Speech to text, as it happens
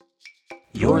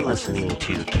You're listening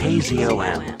to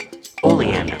KZOM,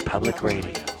 Oleander Public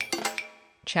Radio.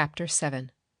 Chapter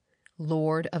 7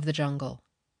 Lord of the Jungle.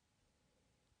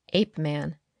 Ape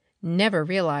Man, never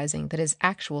realizing that his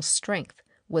actual strength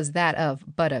was that of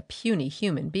but a puny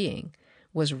human being,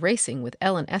 was racing with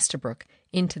Ellen Estabrook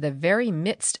into the very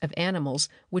midst of animals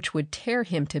which would tear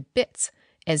him to bits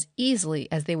as easily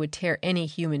as they would tear any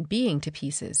human being to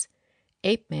pieces.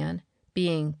 Ape Man,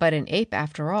 being but an ape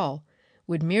after all,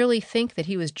 would merely think that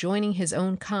he was joining his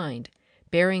own kind,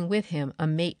 bearing with him a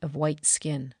mate of white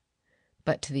skin.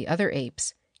 But to the other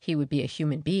apes he would be a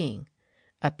human being,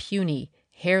 a puny,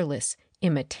 hairless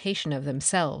imitation of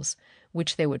themselves,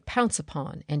 which they would pounce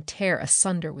upon and tear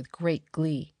asunder with great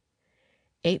glee.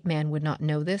 Ape-Man would not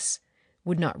know this,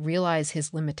 would not realize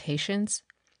his limitations.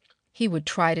 He would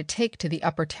try to take to the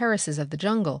upper terraces of the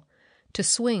jungle, to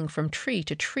swing from tree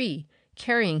to tree,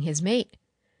 carrying his mate,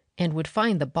 and would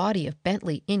find the body of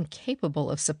Bentley incapable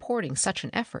of supporting such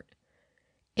an effort.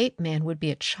 Ape-Man would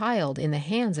be a child in the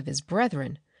hands of his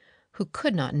brethren, who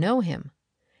could not know him.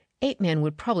 Ape-Man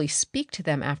would probably speak to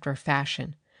them after a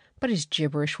fashion, but his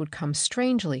gibberish would come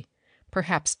strangely,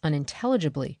 perhaps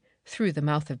unintelligibly, through the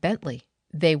mouth of Bentley.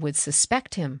 They would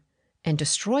suspect him and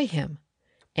destroy him,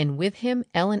 and with him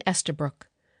Ellen Estabrook,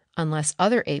 unless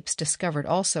other apes discovered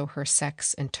also her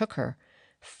sex and took her,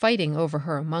 fighting over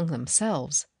her among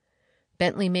themselves.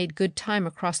 Bentley made good time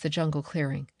across the jungle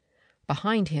clearing.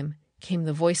 Behind him came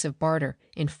the voice of Barter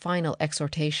in final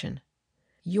exhortation.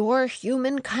 "Your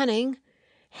human cunning,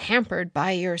 hampered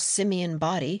by your simian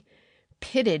body,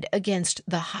 pitted against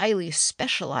the highly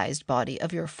specialized body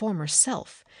of your former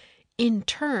self, in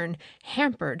turn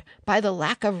hampered by the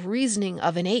lack of reasoning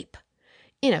of an ape,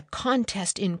 in a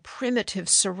contest in primitive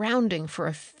surrounding for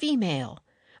a female,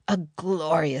 a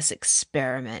glorious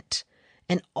experiment,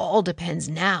 and all depends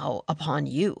now upon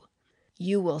you.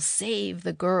 You will save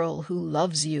the girl who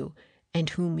loves you and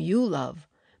whom you love,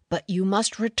 but you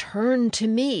must return to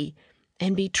me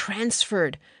and be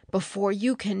transferred before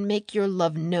you can make your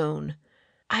love known.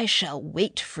 I shall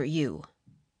wait for you."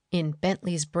 In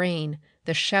Bentley's brain,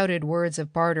 the shouted words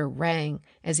of Barter rang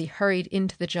as he hurried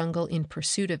into the jungle in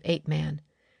pursuit of Ape-Man.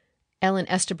 Ellen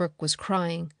Estabrook was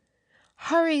crying,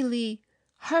 "Hurry, Lee,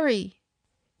 hurry!"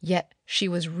 Yet she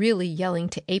was really yelling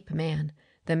to Ape-Man,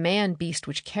 the man-beast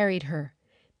which carried her,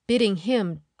 bidding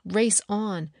him race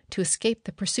on to escape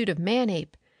the pursuit of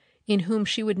Manape, in whom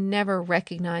she would never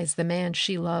recognize the man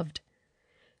she loved.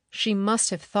 She must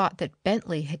have thought that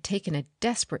Bentley had taken a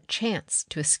desperate chance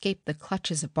to escape the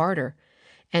clutches of Barter,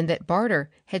 and that Barter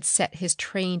had set his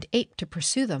trained ape to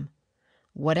pursue them.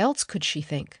 What else could she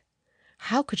think?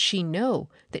 How could she know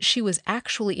that she was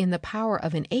actually in the power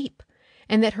of an ape,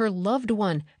 and that her loved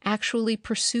one actually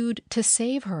pursued to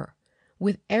save her?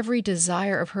 With every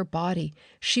desire of her body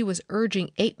she was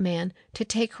urging Ape-Man to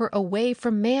take her away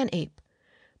from Man-Ape.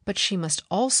 But she must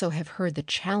also have heard the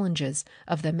challenges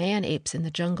of the man-apes in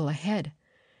the jungle ahead.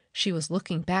 She was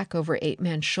looking back over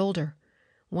Ape-Man's shoulder,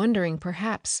 wondering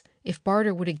perhaps if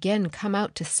Barter would again come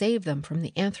out to save them from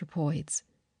the anthropoids.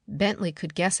 Bentley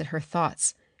could guess at her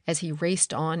thoughts as he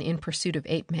raced on in pursuit of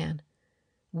Ape-Man.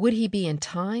 Would he be in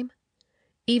time?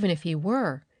 Even if he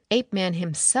were, Ape-Man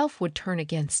himself would turn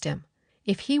against him.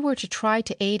 If he were to try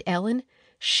to aid Ellen,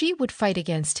 she would fight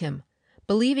against him,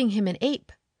 believing him an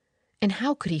ape. And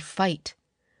how could he fight?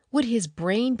 Would his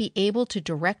brain be able to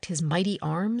direct his mighty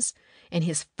arms and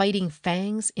his fighting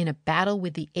fangs in a battle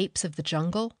with the apes of the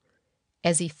jungle?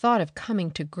 As he thought of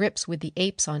coming to grips with the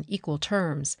apes on equal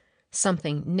terms,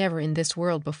 something never in this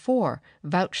world before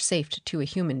vouchsafed to a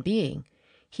human being,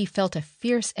 he felt a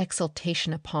fierce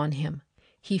exultation upon him.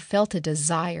 He felt a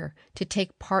desire to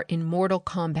take part in mortal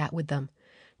combat with them,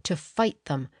 to fight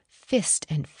them fist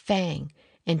and fang,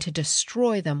 and to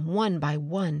destroy them one by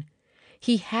one.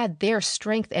 He had their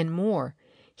strength and more.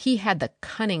 He had the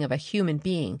cunning of a human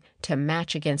being to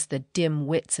match against the dim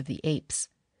wits of the apes.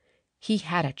 He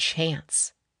had a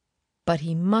chance. But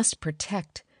he must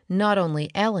protect not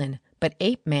only Ellen, but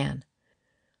Ape-Man.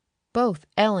 Both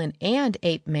Ellen and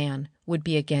Ape-Man would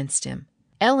be against him.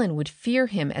 Ellen would fear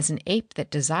him as an ape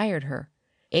that desired her.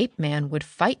 Ape-Man would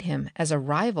fight him as a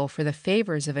rival for the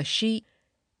favors of a she,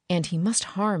 and he must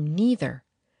harm neither.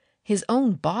 His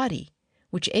own body,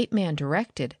 which Ape-Man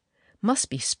directed, must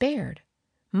be spared,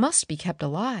 must be kept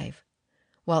alive,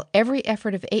 while every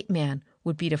effort of Ape-Man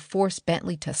would be to force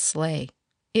Bentley to slay.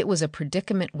 It was a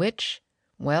predicament which,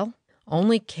 well,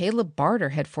 only Caleb Barter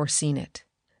had foreseen it.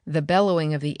 The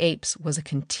bellowing of the apes was a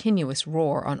continuous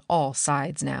roar on all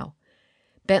sides now.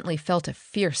 Bentley felt a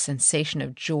fierce sensation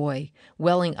of joy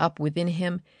welling up within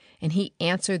him, and he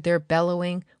answered their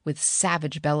bellowing with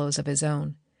savage bellows of his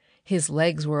own. His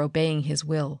legs were obeying his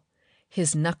will.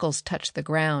 His knuckles touched the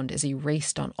ground as he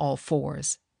raced on all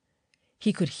fours.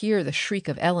 He could hear the shriek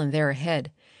of Ellen there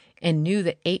ahead, and knew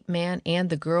that Apeman and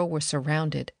the girl were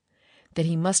surrounded, that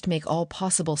he must make all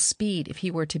possible speed if he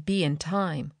were to be in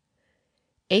time.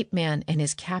 Apeman and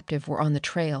his captive were on the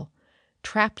trail,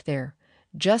 trapped there,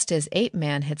 just as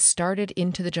Apeman had started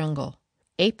into the jungle.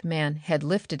 Apeman had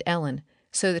lifted Ellen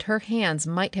so that her hands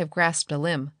might have grasped a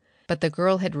limb, but the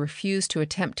girl had refused to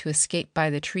attempt to escape by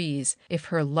the trees if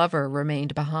her lover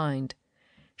remained behind.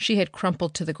 She had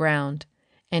crumpled to the ground,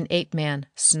 and Apeman,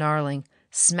 snarling,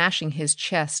 smashing his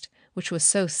chest, which was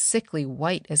so sickly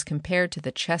white as compared to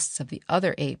the chests of the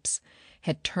other apes,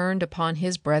 had turned upon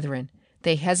his brethren.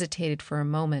 They hesitated for a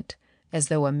moment, as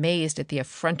though amazed at the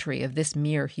effrontery of this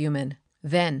mere human.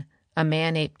 Then a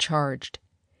man-ape charged.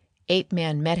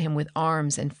 Apeman met him with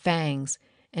arms and fangs,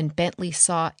 and Bentley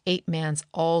saw Apeman's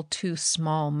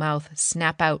all-too-small mouth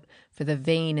snap out for the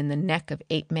vein in the neck of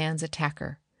Apeman's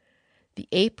attacker. The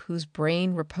ape whose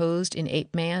brain reposed in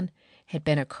Apeman had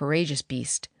been a courageous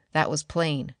beast, that was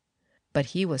plain. But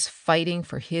he was fighting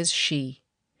for his she,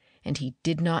 and he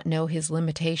did not know his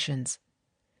limitations.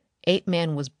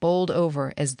 Apeman was bowled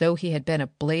over as though he had been a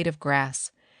blade of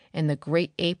grass, and the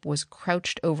great ape was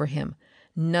crouched over him,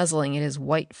 nuzzling at his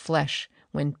white flesh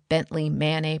when Bentley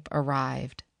Manape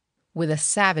arrived. With a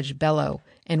savage bellow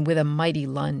and with a mighty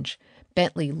lunge,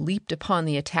 Bentley leaped upon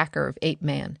the attacker of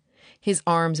Apeman. His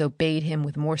arms obeyed him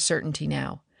with more certainty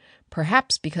now,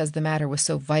 perhaps because the matter was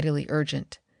so vitally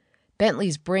urgent.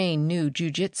 Bentley's brain knew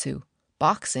jiu-jitsu,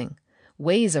 boxing,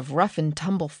 ways of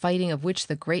rough-and-tumble fighting of which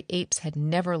the great apes had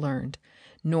never learned,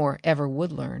 nor ever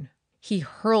would learn. He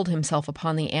hurled himself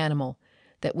upon the animal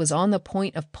that was on the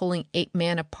point of pulling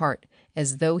Apeman apart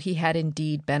as though he had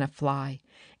indeed been a fly,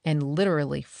 and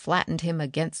literally flattened him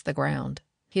against the ground.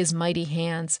 His mighty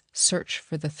hands searched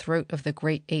for the throat of the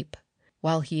great ape,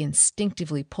 while he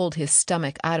instinctively pulled his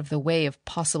stomach out of the way of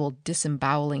possible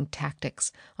disemboweling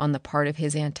tactics on the part of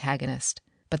his antagonist.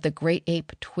 But the great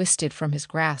ape twisted from his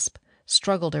grasp,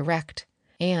 struggled erect,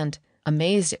 and,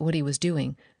 amazed at what he was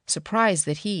doing, surprised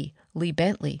that he, Lee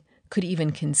Bentley, could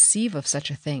even conceive of such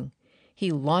a thing,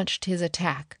 he launched his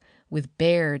attack with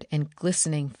bared and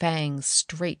glistening fangs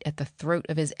straight at the throat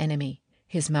of his enemy.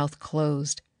 His mouth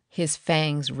closed, his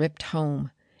fangs ripped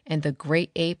home, and the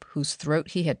great ape whose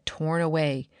throat he had torn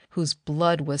away, whose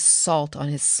blood was salt on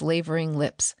his slavering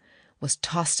lips, was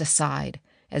tossed aside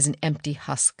as an empty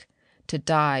husk, to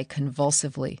die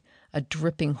convulsively, a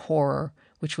dripping horror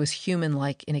which was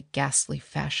human-like in a ghastly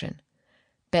fashion.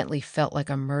 Bentley felt like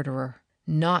a murderer.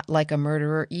 Not like a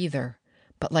murderer either,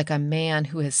 but like a man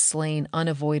who has slain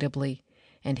unavoidably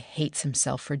and hates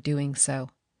himself for doing so.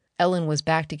 Ellen was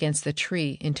backed against the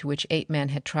tree into which Apeman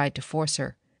had tried to force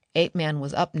her. Apeman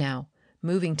was up now,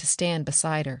 moving to stand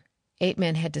beside her.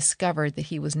 Apeman had discovered that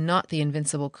he was not the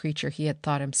invincible creature he had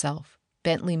thought himself.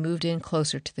 Bentley moved in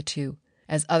closer to the two,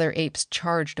 as other apes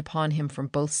charged upon him from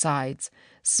both sides,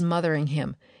 smothering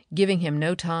him, giving him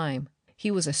no time.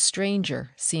 He was a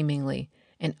stranger, seemingly,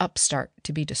 an upstart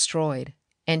to be destroyed,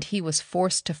 and he was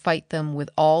forced to fight them with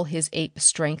all his ape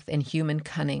strength and human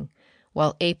cunning,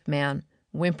 while Apeman,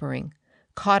 whimpering,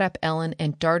 caught up Ellen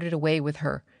and darted away with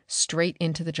her, straight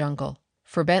into the jungle.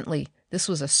 For Bentley, this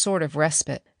was a sort of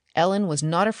respite. Ellen was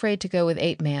not afraid to go with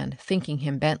Apeman, thinking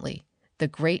him Bentley. The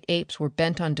great apes were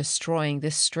bent on destroying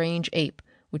this strange ape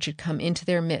which had come into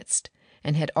their midst,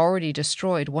 and had already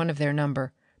destroyed one of their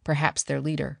number, perhaps their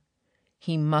leader.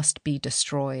 He must be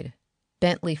destroyed.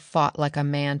 Bentley fought like a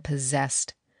man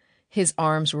possessed. His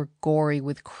arms were gory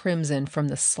with crimson from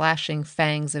the slashing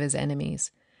fangs of his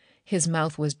enemies. His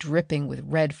mouth was dripping with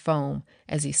red foam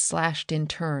as he slashed in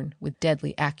turn with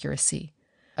deadly accuracy.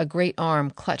 A great arm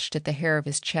clutched at the hair of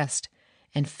his chest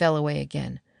and fell away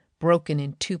again, broken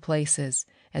in two places,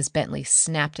 as Bentley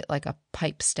snapped it like a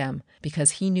pipe stem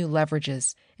because he knew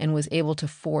leverages and was able to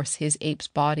force his ape's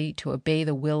body to obey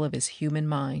the will of his human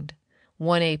mind.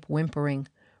 One ape, whimpering,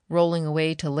 rolling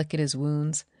away to lick at his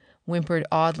wounds, whimpered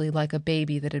oddly like a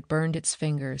baby that had burned its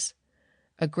fingers.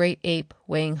 A great ape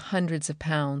weighing hundreds of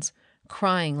pounds,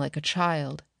 crying like a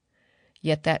child.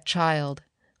 Yet that child,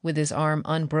 with his arm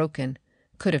unbroken,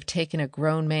 could have taken a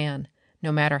grown man,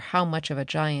 no matter how much of a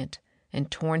giant,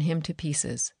 and torn him to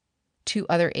pieces. Two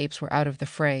other apes were out of the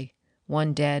fray,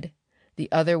 one dead, the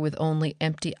other with only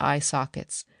empty eye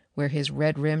sockets where his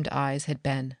red-rimmed eyes had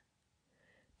been.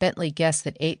 Bentley guessed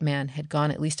that Apeman had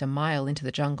gone at least a mile into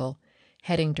the jungle,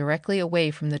 heading directly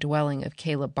away from the dwelling of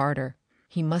Caleb Barter.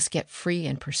 He must get free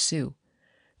and pursue.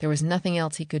 There was nothing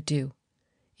else he could do.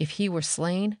 If he were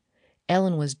slain,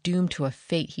 Ellen was doomed to a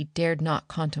fate he dared not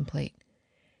contemplate.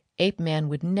 Ape-man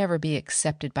would never be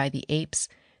accepted by the apes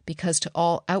because to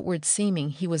all outward seeming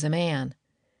he was a man.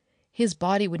 His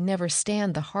body would never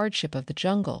stand the hardship of the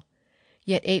jungle,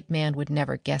 yet Ape-man would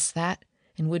never guess that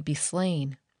and would be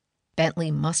slain.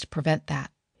 Bentley must prevent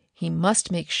that. He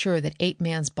must make sure that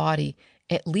Ape-man's body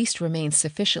at least remained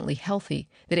sufficiently healthy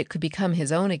that it could become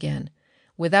his own again,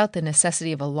 without the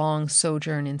necessity of a long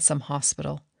sojourn in some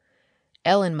hospital.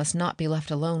 Ellen must not be left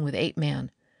alone with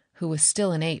Ape-man, who was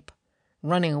still an ape,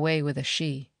 running away with a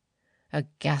she. A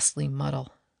ghastly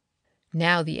muddle.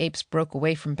 Now the apes broke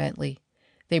away from Bentley.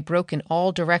 They broke in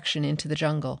all direction into the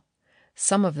jungle.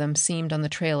 Some of them seemed on the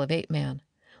trail of Ape-man.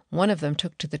 One of them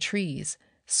took to the trees,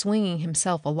 swinging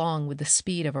himself along with the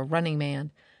speed of a running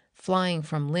man, flying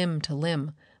from limb to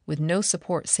limb with no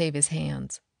support save his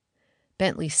hands.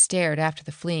 Bentley stared after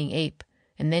the fleeing ape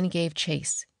and then gave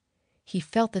chase. He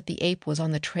felt that the ape was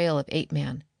on the trail of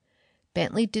Ape-man.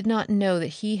 Bentley did not know that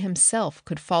he himself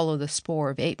could follow the spoor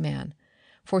of Ape-man,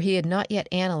 for he had not yet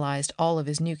analyzed all of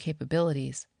his new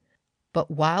capabilities.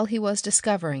 But while he was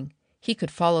discovering, he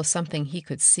could follow something he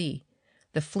could see,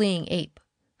 the fleeing ape,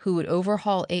 who would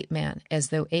overhaul Ape-man as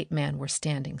though Ape-man were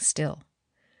standing still.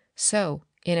 So,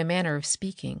 in a manner of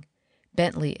speaking,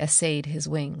 Bentley essayed his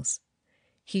wings.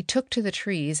 He took to the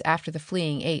trees after the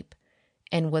fleeing ape,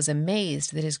 and was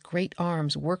amazed that his great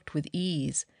arms worked with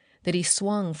ease, that he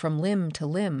swung from limb to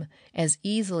limb as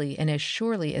easily and as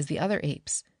surely as the other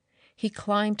apes. He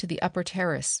climbed to the upper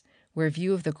terrace, where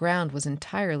view of the ground was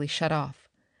entirely shut off.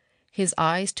 His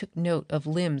eyes took note of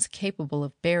limbs capable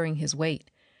of bearing his weight,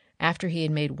 after he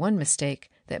had made one mistake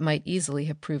that might easily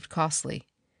have proved costly.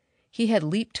 He had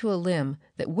leaped to a limb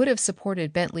that would have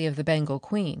supported Bentley of the Bengal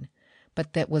Queen,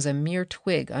 but that was a mere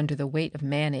twig under the weight of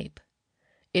Manape.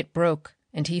 It broke,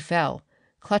 and he fell,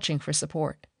 clutching for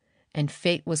support, and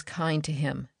fate was kind to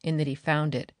him in that he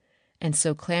found it, and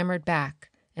so clambered back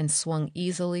and swung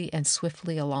easily and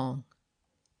swiftly along.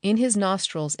 In his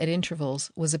nostrils at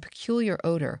intervals was a peculiar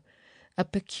odor, a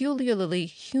peculiarly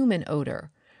human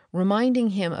odor,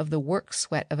 reminding him of the work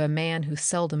sweat of a man who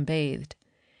seldom bathed.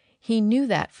 He knew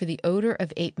that for the odor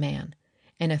of Ape-man,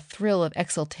 and a thrill of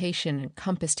exultation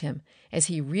encompassed him as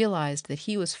he realized that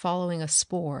he was following a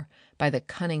spoor by the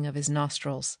cunning of his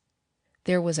nostrils.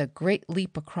 There was a great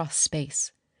leap across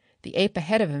space. The ape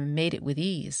ahead of him made it with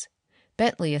ease.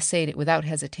 Bentley essayed it without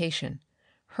hesitation,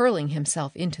 hurling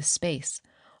himself into space,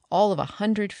 all of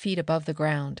 100 feet above the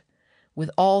ground, with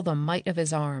all the might of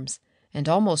his arms, and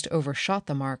almost overshot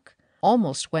the mark,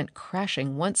 almost went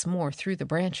crashing once more through the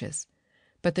branches.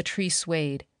 But the tree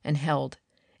swayed and held,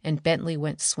 and Bentley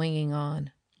went swinging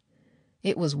on.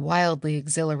 It was wildly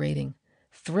exhilarating,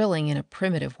 thrilling in a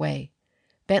primitive way.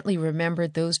 Bentley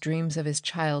remembered those dreams of his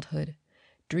childhood,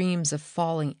 dreams of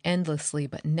falling endlessly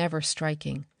but never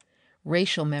striking.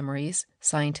 Racial memories,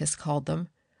 scientists called them,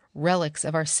 relics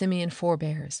of our simian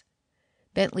forebears.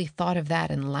 Bentley thought of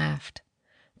that and laughed.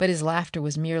 But his laughter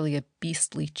was merely a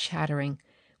beastly chattering,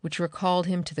 which recalled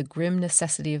him to the grim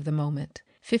necessity of the moment.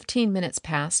 15 minutes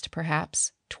passed,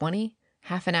 perhaps, 20,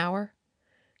 half an hour.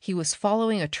 He was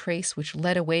following a trace which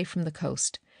led away from the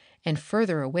coast, and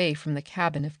further away from the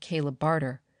cabin of Caleb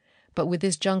Barter, but with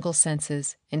his jungle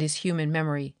senses and his human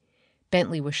memory,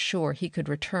 Bentley was sure he could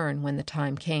return when the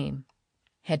time came.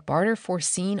 Had Barter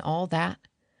foreseen all that?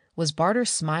 Was Barter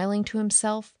smiling to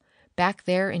himself, back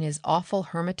there in his awful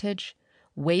hermitage,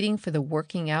 waiting for the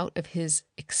working out of his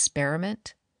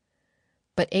experiment?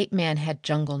 But Ape-man had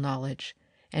jungle knowledge,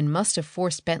 and must have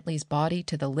forced Bentley's body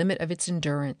to the limit of its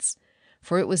endurance,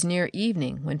 for it was near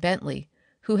evening when Bentley,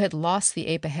 who had lost the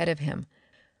ape ahead of him,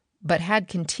 but had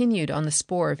continued on the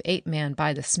spoor of Ape-man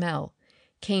by the smell,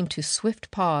 came to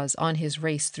swift pause on his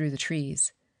race through the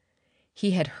trees.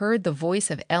 He had heard the voice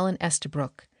of Ellen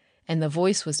Estabrook, and the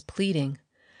voice was pleading,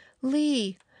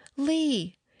 "Lee,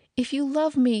 Lee, if you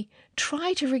love me,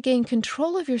 try to regain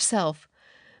control of yourself.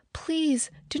 Please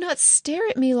do not stare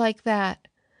at me like that.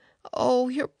 Oh,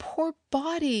 your poor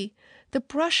body! The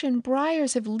brush and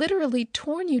briars have literally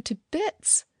torn you to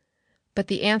bits." But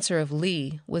the answer of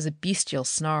Lee was a bestial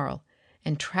snarl,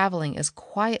 and traveling as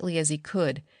quietly as he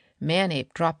could,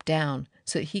 Manape dropped down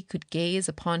so that he could gaze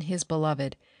upon his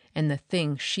beloved and the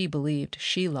thing she believed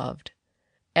she loved.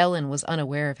 Ellen was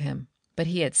unaware of him, but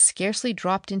he had scarcely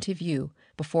dropped into view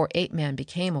before Ape-man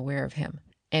became aware of him,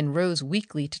 and rose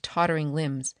weakly to tottering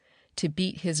limbs, to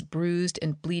beat his bruised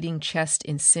and bleeding chest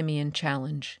in simian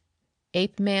challenge.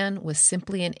 Ape-man was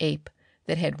simply an ape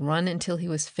that had run until he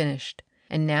was finished,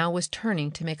 and now was turning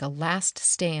to make a last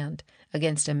stand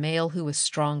against a male who was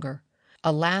stronger,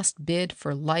 a last bid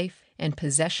for life and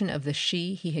possession of the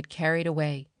she he had carried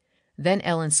away. Then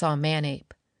Ellen saw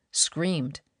Manape,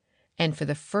 screamed, and for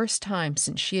the first time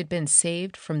since she had been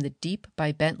saved from the deep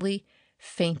by Bentley,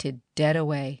 fainted dead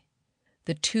away.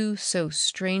 The two so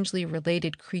strangely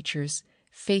related creatures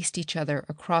faced each other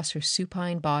across her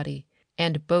supine body,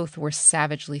 and both were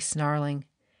savagely snarling.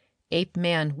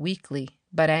 Ape-man weakly,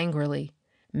 but angrily,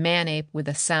 Man-ape with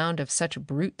a sound of such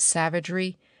brute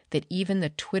savagery that even the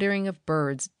twittering of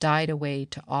birds died away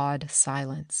to awed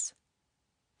silence.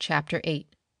 Chapter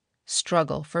 8.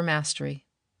 Struggle for Mastery.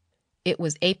 It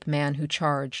was Ape-man who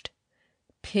charged.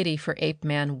 Pity for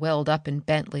Ape-man welled up in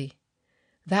Bentley.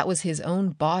 That was his own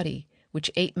body which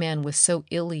Ape-man was so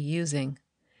illy using.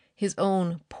 His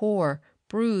own poor,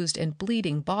 bruised and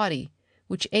bleeding body,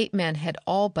 which Ape-man had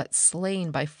all but slain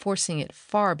by forcing it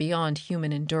far beyond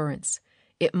human endurance.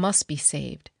 It must be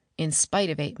saved, in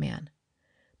spite of Ape-man.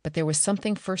 But there was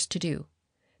something first to do.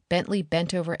 Bentley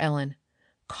bent over Ellen,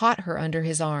 caught her under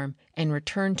his arm, and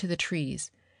returned to the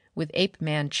trees, with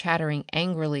Ape-man chattering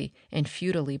angrily and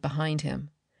futilely behind him.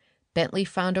 Bentley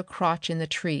found a crotch in the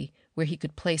tree where he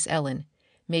could place Ellen,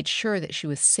 made sure that she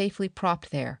was safely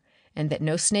propped there, and that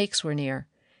no snakes were near,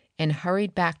 and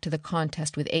hurried back to the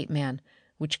contest with Ape-man,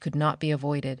 which could not be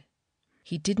avoided.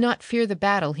 He did not fear the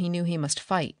battle he knew he must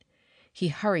fight. He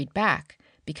hurried back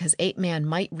because Ape-man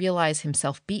might realize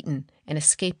himself beaten and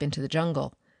escape into the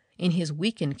jungle. In his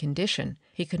weakened condition,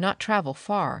 he could not travel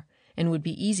far and would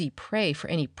be easy prey for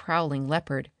any prowling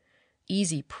leopard,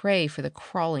 easy prey for the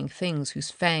crawling things whose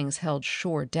fangs held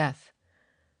sure death.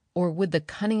 Or would the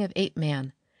cunning of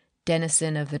Ape-man,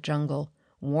 denizen of the jungle,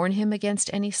 warn him against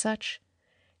any such?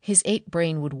 His ape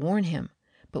brain would warn him,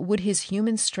 but would his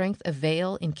human strength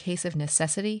avail in case of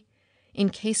necessity? In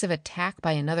case of attack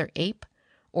by another ape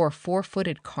or a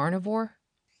four-footed carnivore?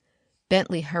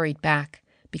 Bentley hurried back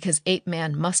because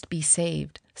Ape-man must be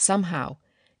saved, somehow,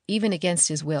 even against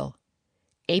his will.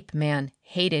 Ape-man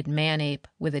hated Man-ape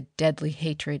with a deadly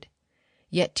hatred.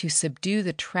 Yet to subdue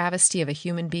the travesty of a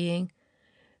human being,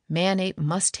 Man-ape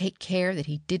must take care that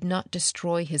he did not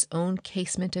destroy his own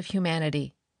casement of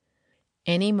humanity.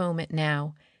 Any moment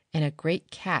now, and a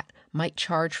great cat might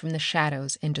charge from the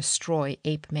shadows and destroy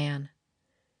Ape-man.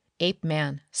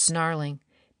 Ape-man, snarling,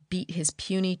 beat his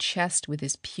puny chest with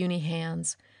his puny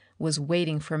hands, was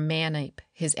waiting for Man-ape,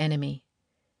 his enemy.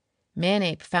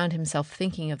 Man-ape found himself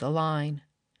thinking of the line,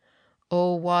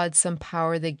 "O wad some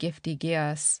power the giftie gie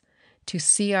us, to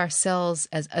see ourselves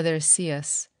as others see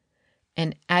us,"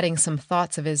 and adding some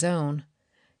thoughts of his own.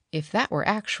 If that were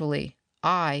actually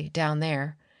I down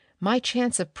there, my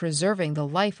chance of preserving the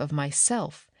life of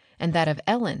myself and that of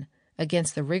Ellen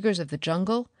against the rigors of the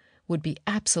jungle would be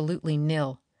absolutely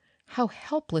nil. How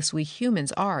helpless we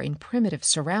humans are in primitive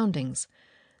surroundings.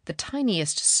 The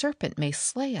tiniest serpent may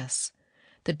slay us.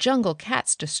 The jungle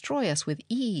cats destroy us with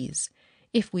ease,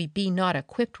 if we be not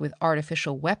equipped with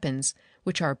artificial weapons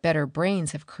which our better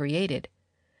brains have created.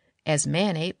 As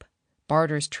Man-ape,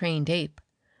 Barter's trained ape,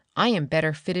 I am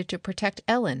better fitted to protect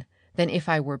Ellen than if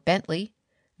I were Bentley,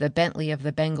 the Bentley of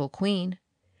the Bengal Queen.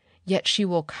 Yet she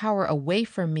will cower away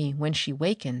from me when she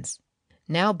wakens.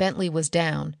 Now Bentley was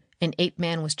down, and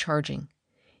Ape-man was charging.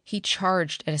 He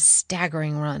charged at a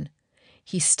staggering run.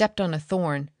 He stepped on a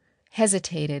thorn,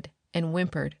 hesitated, and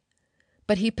whimpered.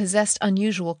 But he possessed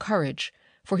unusual courage,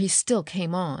 for he still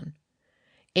came on.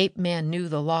 Ape-man knew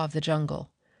the law of the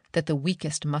jungle, that the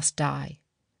weakest must die.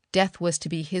 Death was to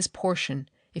be his portion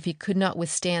if he could not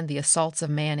withstand the assaults of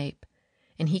Man-ape,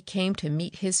 and he came to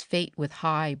meet his fate with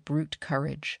high brute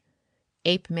courage.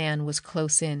 Ape-man was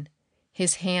close in.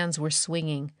 His hands were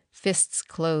swinging, fists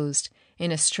closed,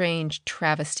 in a strange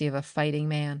travesty of a fighting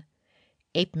man.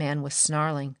 Ape-man was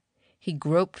snarling. He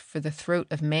groped for the throat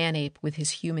of Man-ape with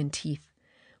his human teeth,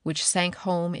 which sank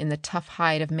home in the tough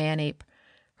hide of Man-ape,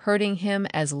 hurting him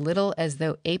as little as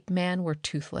though Ape-man were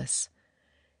toothless.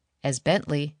 As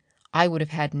Bentley, I would have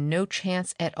had no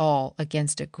chance at all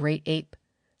against a great ape,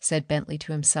 said Bentley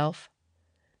to himself.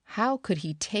 How could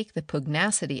he take the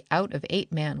pugnacity out of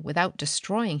Ape-man without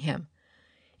destroying him?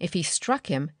 If he struck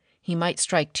him, he might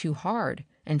strike too hard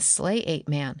and slay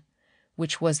Ape-man,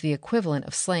 which was the equivalent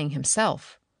of slaying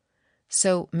himself.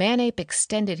 So Man-ape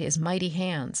extended his mighty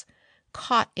hands,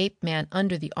 caught Ape-man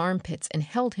under the armpits and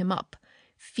held him up,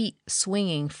 feet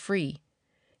swinging free.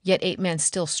 Yet Ape-man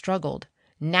still struggled,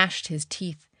 gnashed his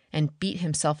teeth, and beat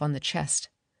himself on the chest.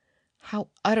 How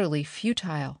utterly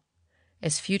futile!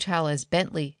 As futile as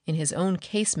Bentley in his own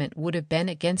casement would have been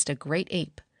against a great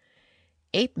ape.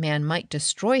 Ape-man might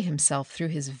destroy himself through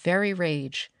his very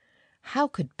rage. How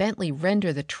could Bentley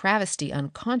render the travesty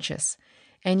unconscious,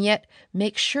 and yet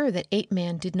make sure that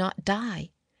Ape-man did not die?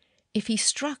 If he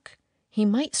struck, he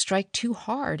might strike too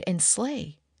hard and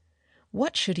slay.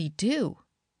 What should he do?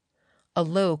 A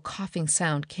low coughing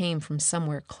sound came from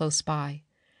somewhere close by.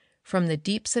 From the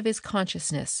deeps of his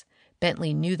consciousness,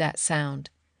 Bentley knew that sound.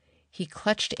 He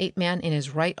clutched Ape-Man in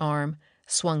his right arm,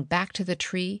 swung back to the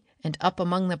tree and up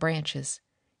among the branches.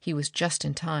 He was just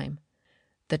in time.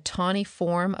 The tawny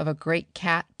form of a great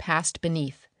cat passed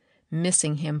beneath,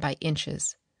 missing him by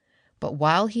inches. But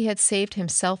while he had saved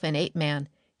himself and Ape-Man,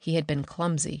 he had been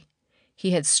clumsy.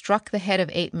 He had struck the head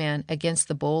of Ape-Man against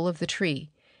the bole of the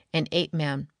tree, and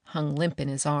Ape-Man hung limp in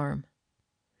his arm.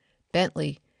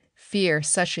 Bentley, fear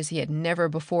such as he had never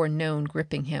before known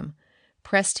gripping him,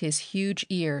 pressed his huge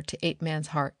ear to Ape-Man's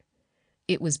heart.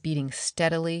 It was beating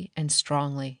steadily and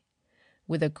strongly.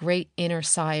 With a great inner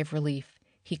sigh of relief,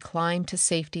 he climbed to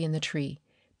safety in the tree,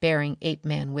 bearing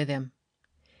Ape-Man with him.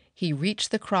 He reached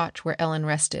the crotch where Ellen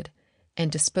rested,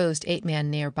 and disposed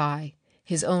Ape-Man nearby,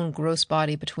 his own gross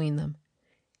body between them.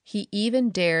 He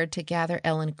even dared to gather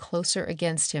Ellen closer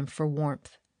against him for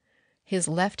warmth. His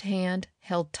left hand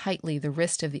held tightly the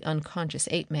wrist of the unconscious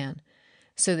Ape-Man,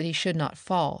 so that he should not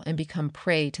fall and become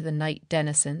prey to the night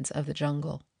denizens of the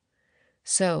jungle.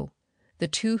 So, the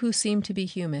two who seemed to be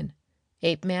human,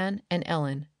 Ape-Man and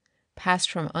Ellen, passed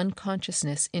from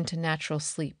unconsciousness into natural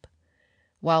sleep,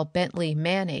 while Bentley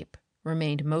Manape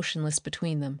remained motionless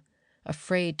between them,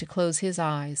 afraid to close his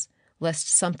eyes lest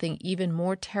something even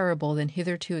more terrible than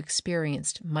hitherto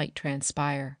experienced might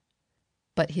transpire.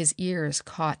 But his ears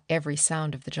caught every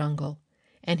sound of the jungle,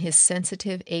 and his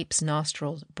sensitive ape's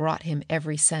nostrils brought him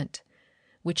every scent,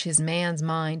 which his man's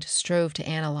mind strove to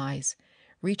analyze,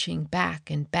 reaching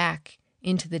back and back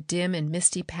into the dim and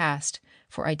misty past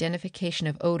for identification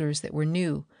of odors that were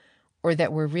new, or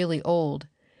that were really old,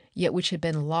 yet which had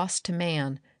been lost to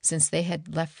man since they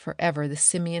had left forever the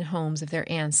simian homes of their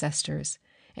ancestors,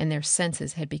 and their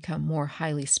senses had become more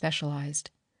highly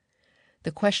specialized.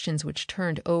 The questions which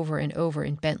turned over and over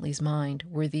in Bentley's mind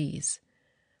were these.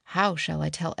 How shall I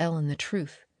tell Ellen the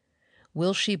truth?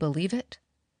 Will she believe it?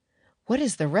 What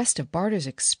is the rest of Barter's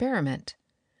experiment?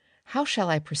 How shall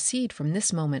I proceed from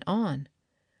this moment on?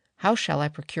 How shall I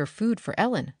procure food for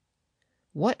Ellen?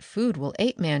 What food will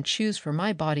Ape-Man choose for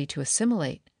my body to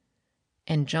assimilate?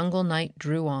 And jungle night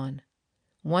drew on.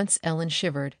 Once Ellen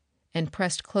shivered and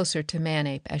pressed closer to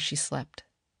Manape as she slept.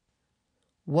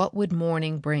 What would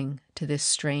morning bring to this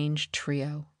strange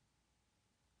trio?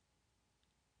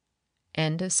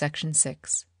 End of section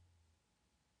 6.